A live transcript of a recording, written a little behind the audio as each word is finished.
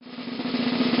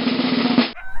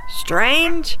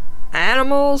Strange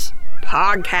Animals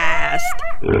Podcast.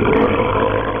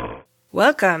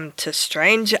 Welcome to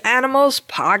Strange Animals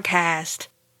Podcast.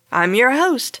 I'm your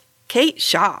host, Kate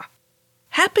Shaw.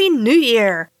 Happy New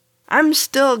Year! I'm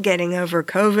still getting over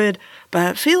COVID,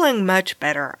 but feeling much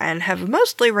better and have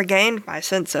mostly regained my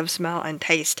sense of smell and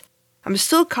taste. I'm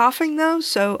still coughing though,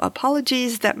 so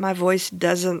apologies that my voice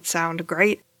doesn't sound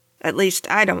great. At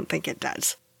least I don't think it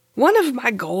does. One of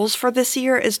my goals for this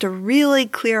year is to really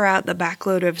clear out the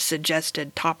backload of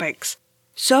suggested topics.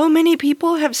 So many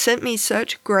people have sent me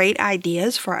such great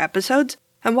ideas for episodes,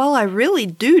 and while I really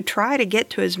do try to get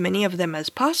to as many of them as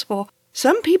possible,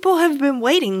 some people have been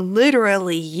waiting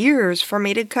literally years for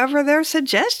me to cover their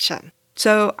suggestion.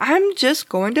 So I'm just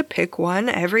going to pick one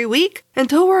every week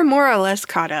until we're more or less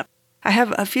caught up. I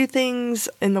have a few things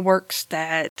in the works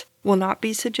that will not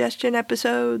be suggestion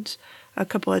episodes, a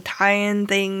couple of tie-in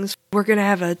things. We're going to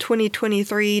have a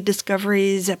 2023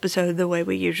 Discoveries episode the way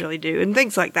we usually do, and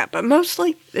things like that, but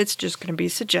mostly it's just going to be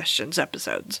suggestions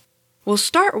episodes. We'll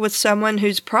start with someone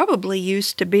who's probably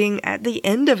used to being at the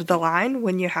end of the line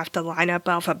when you have to line up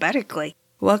alphabetically.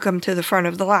 Welcome to the front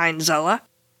of the line, Zola.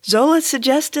 Zola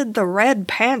suggested the red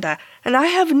panda, and I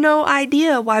have no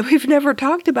idea why we've never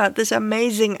talked about this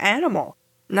amazing animal.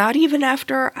 Not even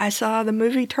after I saw the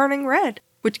movie Turning Red,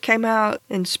 which came out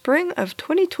in spring of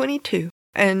 2022,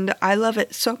 and I love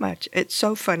it so much. It's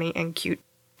so funny and cute.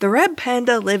 The red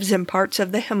panda lives in parts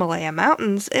of the Himalaya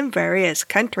Mountains in various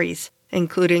countries,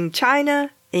 including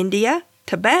China, India,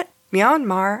 Tibet,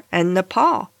 Myanmar, and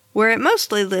Nepal, where it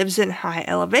mostly lives in high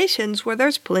elevations where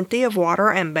there's plenty of water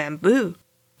and bamboo.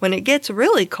 When it gets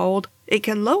really cold, it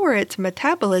can lower its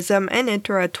metabolism and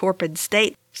enter a torpid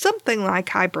state, something like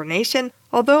hibernation,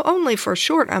 although only for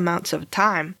short amounts of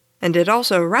time. And it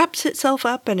also wraps itself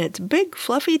up in its big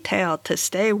fluffy tail to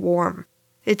stay warm.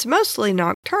 It's mostly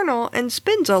nocturnal and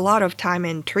spends a lot of time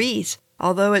in trees,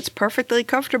 although it's perfectly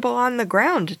comfortable on the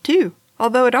ground too,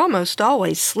 although it almost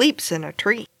always sleeps in a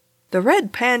tree. The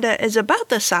red panda is about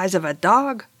the size of a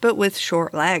dog, but with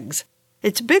short legs.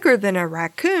 It's bigger than a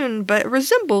raccoon, but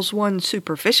resembles one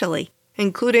superficially,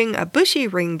 including a bushy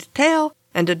ringed tail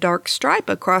and a dark stripe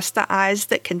across the eyes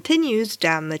that continues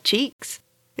down the cheeks.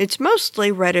 It's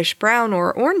mostly reddish-brown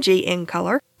or orangey in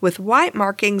color, with white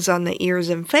markings on the ears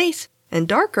and face, and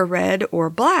darker red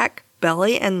or black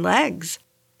belly and legs.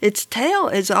 Its tail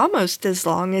is almost as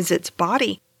long as its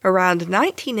body, around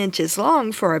 19 inches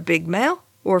long for a big male,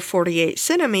 or 48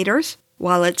 centimeters,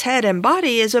 while its head and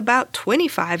body is about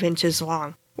 25 inches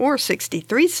long, or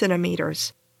 63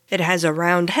 centimeters. It has a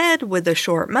round head with a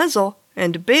short muzzle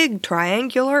and big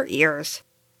triangular ears.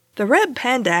 The red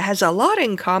panda has a lot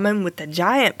in common with the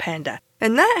giant panda,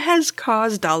 and that has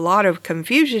caused a lot of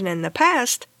confusion in the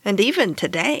past, and even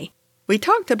today. We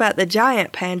talked about the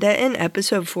giant panda in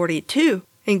episode 42,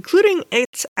 including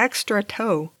its extra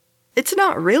toe. It's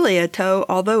not really a toe,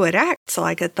 although it acts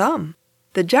like a thumb.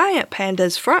 The giant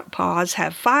panda's front paws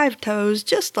have 5 toes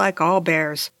just like all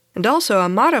bears, and also a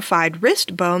modified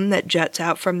wrist bone that juts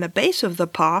out from the base of the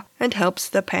paw and helps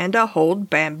the panda hold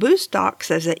bamboo stalks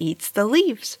as it eats the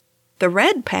leaves. The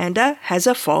red panda has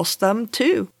a false thumb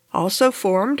too, also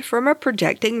formed from a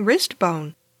projecting wrist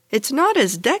bone. It's not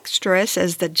as dexterous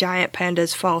as the giant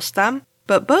panda's false thumb,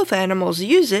 but both animals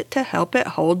use it to help it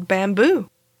hold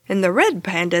bamboo. In the red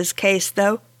panda's case,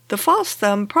 though, the false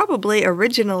thumb probably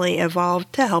originally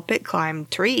evolved to help it climb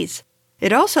trees.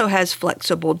 It also has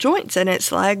flexible joints in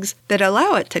its legs that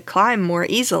allow it to climb more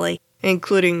easily,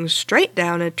 including straight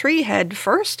down a tree head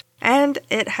first, and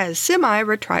it has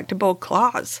semi-retractable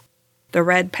claws. The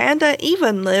red panda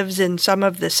even lives in some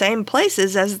of the same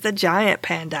places as the giant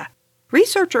panda.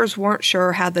 Researchers weren't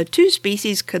sure how the two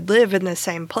species could live in the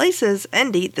same places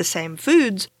and eat the same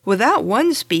foods without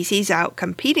one species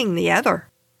outcompeting the other.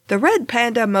 The red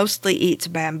panda mostly eats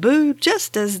bamboo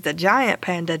just as the giant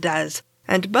panda does,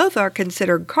 and both are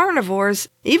considered carnivores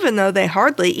even though they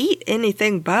hardly eat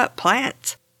anything but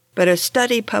plants. But a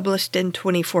study published in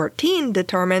 2014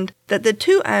 determined that the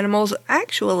two animals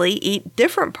actually eat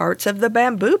different parts of the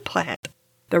bamboo plant.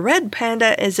 The red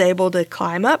panda is able to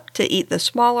climb up to eat the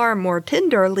smaller, more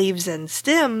tender leaves and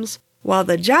stems, while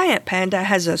the giant panda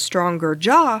has a stronger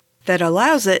jaw that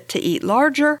allows it to eat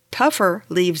larger, tougher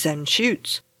leaves and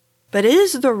shoots. But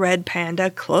is the red panda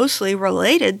closely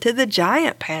related to the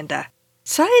giant panda?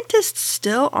 Scientists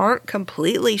still aren't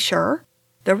completely sure.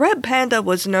 The red panda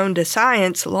was known to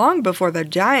science long before the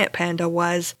giant panda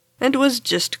was, and was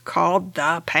just called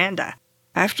the panda.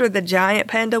 After the giant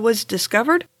panda was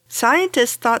discovered,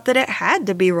 scientists thought that it had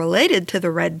to be related to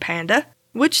the red panda,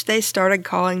 which they started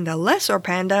calling the lesser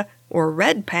panda, or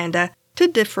red panda, to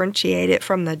differentiate it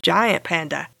from the giant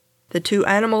panda. The two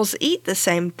animals eat the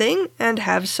same thing and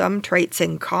have some traits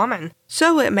in common,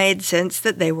 so it made sense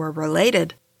that they were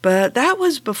related. But that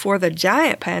was before the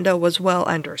giant panda was well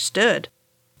understood.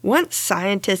 Once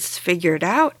scientists figured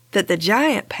out that the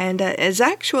giant panda is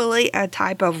actually a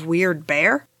type of weird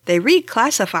bear, they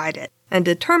reclassified it and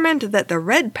determined that the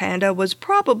red panda was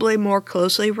probably more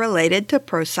closely related to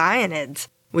procyonids,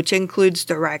 which includes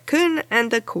the raccoon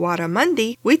and the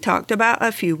coatimundi we talked about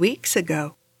a few weeks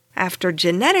ago. After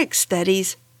genetic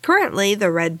studies, currently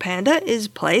the red panda is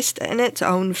placed in its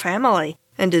own family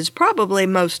and is probably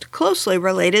most closely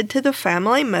related to the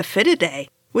family Mephididae,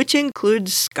 which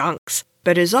includes skunks,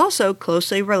 but is also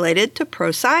closely related to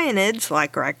procyonids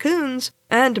like raccoons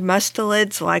and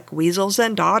mustelids like weasels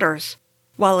and otters.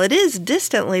 While it is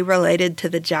distantly related to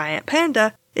the giant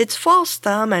panda, its false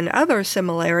thumb and other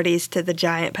similarities to the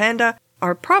giant panda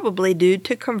are probably due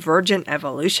to convergent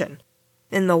evolution.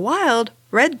 In the wild,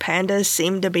 red pandas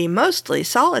seem to be mostly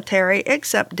solitary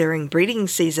except during breeding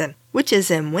season, which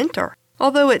is in winter,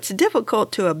 although it's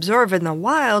difficult to observe in the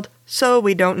wild, so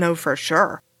we don't know for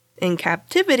sure. In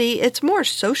captivity, it's more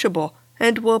sociable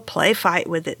and will play fight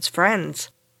with its friends.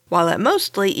 While it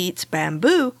mostly eats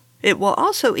bamboo, it will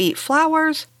also eat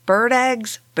flowers, bird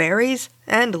eggs, berries,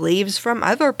 and leaves from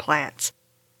other plants.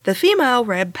 The female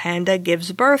red panda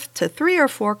gives birth to 3 or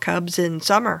 4 cubs in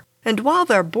summer, and while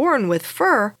they're born with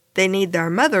fur, they need their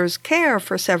mother's care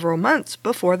for several months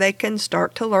before they can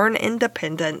start to learn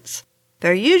independence.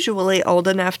 They're usually old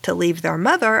enough to leave their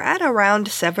mother at around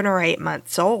 7 or 8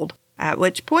 months old, at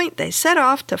which point they set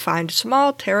off to find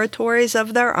small territories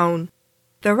of their own.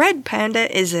 The red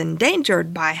panda is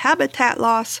endangered by habitat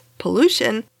loss,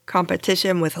 pollution,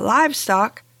 competition with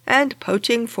livestock, and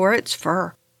poaching for its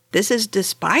fur. This is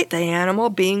despite the animal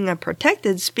being a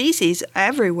protected species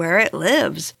everywhere it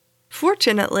lives.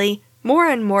 Fortunately, more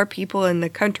and more people in the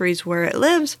countries where it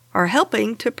lives are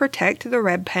helping to protect the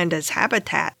red panda's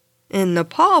habitat. In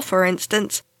Nepal, for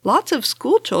instance, lots of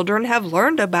school children have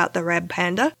learned about the red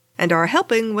panda and are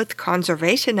helping with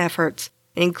conservation efforts,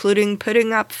 including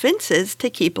putting up fences to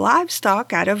keep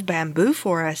livestock out of bamboo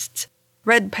forests.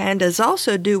 Red pandas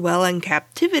also do well in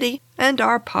captivity and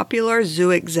are popular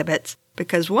zoo exhibits,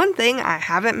 because one thing I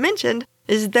haven't mentioned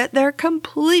is that they're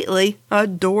completely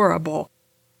adorable.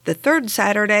 The third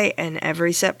Saturday in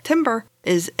every September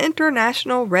is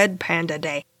International Red Panda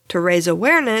Day to raise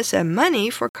awareness and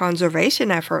money for conservation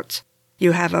efforts.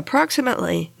 You have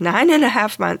approximately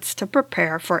 9.5 months to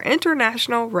prepare for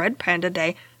International Red Panda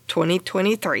Day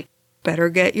 2023. Better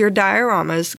get your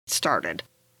dioramas started.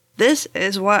 This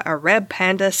is what a red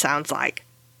panda sounds like.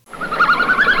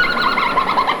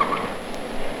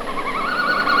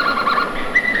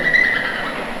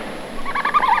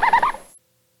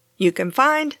 You can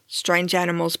find Strange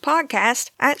Animals Podcast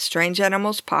at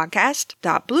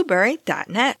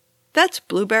strangeanimalspodcast.blueberry.net. That's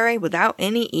blueberry without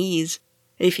any E's.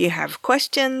 If you have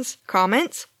questions,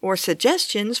 comments, or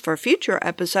suggestions for future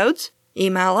episodes,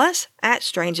 email us at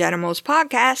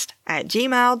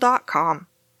strangeanimalspodcast@gmail.com.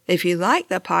 If you like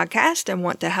the podcast and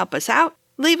want to help us out,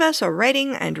 leave us a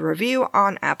rating and review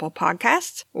on Apple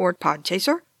Podcasts or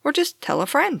Podchaser, or just tell a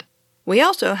friend. We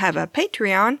also have a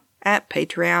Patreon at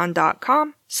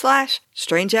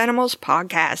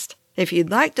patreon.com/strangeanimalspodcast if you'd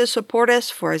like to support us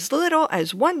for as little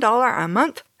as $1 a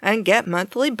month and get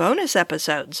monthly bonus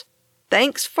episodes.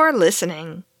 Thanks for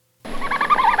listening.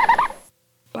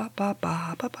 Ba ba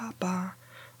ba ba ba ba.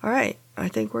 All right, I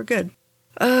think we're good.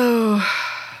 Oh,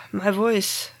 my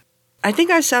voice. I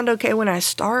think I sound okay when I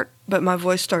start, but my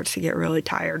voice starts to get really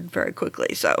tired very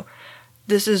quickly. So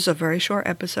this is a very short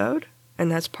episode,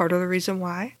 and that's part of the reason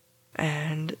why.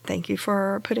 And thank you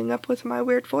for putting up with my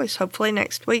weird voice. Hopefully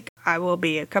next week I will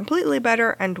be completely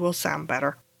better and will sound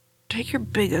better. Take your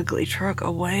big ugly truck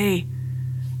away.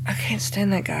 I can't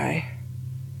stand that guy.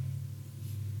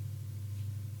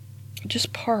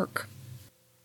 Just park.